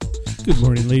Good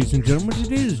morning, ladies and gentlemen.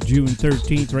 It is June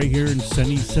 13th right here in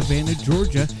sunny Savannah,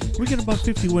 Georgia. We got about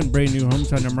 51 brand new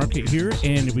homes on the market here,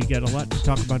 and we got a lot to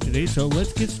talk about today, so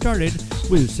let's get started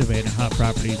with Savannah Hot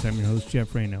Properties. I'm your host,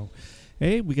 Jeff Reno.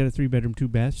 Hey, we got a 3-bedroom,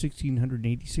 2-bath,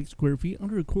 1,686 square feet,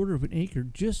 under a quarter of an acre,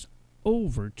 just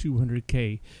over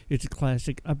 $200K. It's a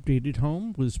classic updated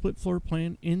home with a split floor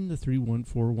plan in the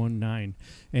 31419.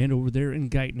 And over there in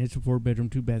Guyton, it's a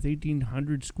 4-bedroom, 2-bath,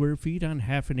 1,800 square feet on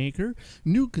half an acre.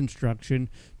 New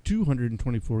construction,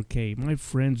 $224K. My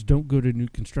friends, don't go to new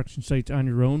construction sites on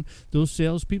your own. Those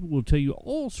salespeople will tell you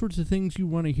all sorts of things you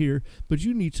want to hear, but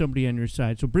you need somebody on your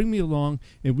side. So bring me along,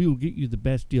 and we will get you the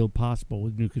best deal possible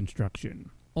with new construction.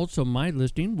 Also, my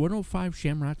listing, 105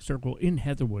 Shamrock Circle in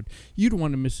Heatherwood. You don't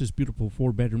want to miss this beautiful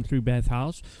 4-bedroom, 3-bath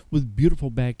house with beautiful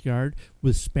backyard,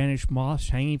 with Spanish moss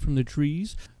hanging from the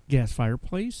trees, gas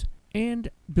fireplace,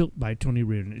 and built by Tony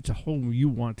Reardon. It's a home you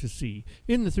want to see.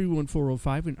 In the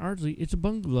 31405 in Ardsley, it's a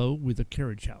bungalow with a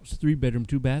carriage house, 3-bedroom,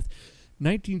 2-bath,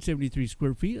 1973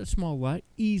 square feet, a small lot,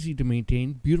 easy to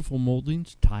maintain, beautiful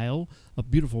moldings, tile, a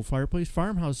beautiful fireplace,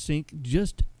 farmhouse sink,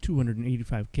 just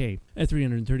 $285K. At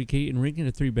 $330K in Rankin,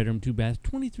 a 3-bedroom, 2-bath,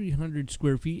 2,300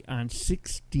 square feet on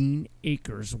 16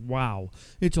 acres. Wow.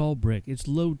 It's all brick. It's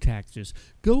low taxes.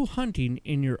 Go hunting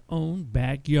in your own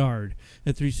backyard.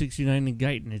 At $369 in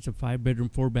Guyton, it's a 5-bedroom,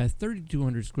 4-bath,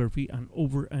 3,200 square feet on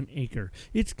over an acre.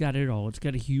 It's got it all. It's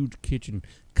got a huge kitchen,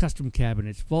 custom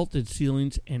cabinets, vaulted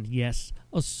ceilings, and yes,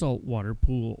 a saltwater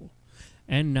pool.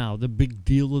 And now, the big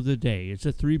deal of the day. It's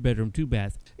a 3-bedroom,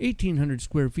 2-bath, 1,800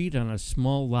 square feet on a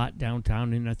small lot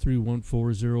downtown in a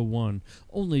 31401.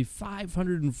 Only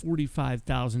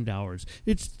 $545,000.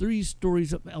 It's 3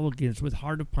 stories of elegance with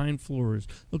heart of pine floors,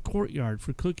 a courtyard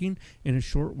for cooking, and a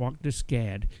short walk to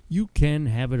SCAD. You can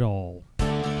have it all.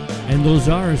 And those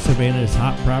are Savannah's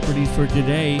hot properties for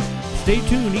today. Stay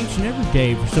tuned each and every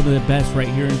day for some of the best right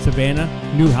here in Savannah.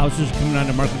 New houses coming on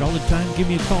the market all the time. Give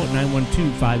me a call at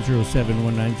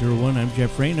 912-507-1901. I'm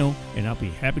Jeff Reno, and I'll be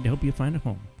happy to help you find a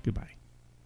home. Goodbye.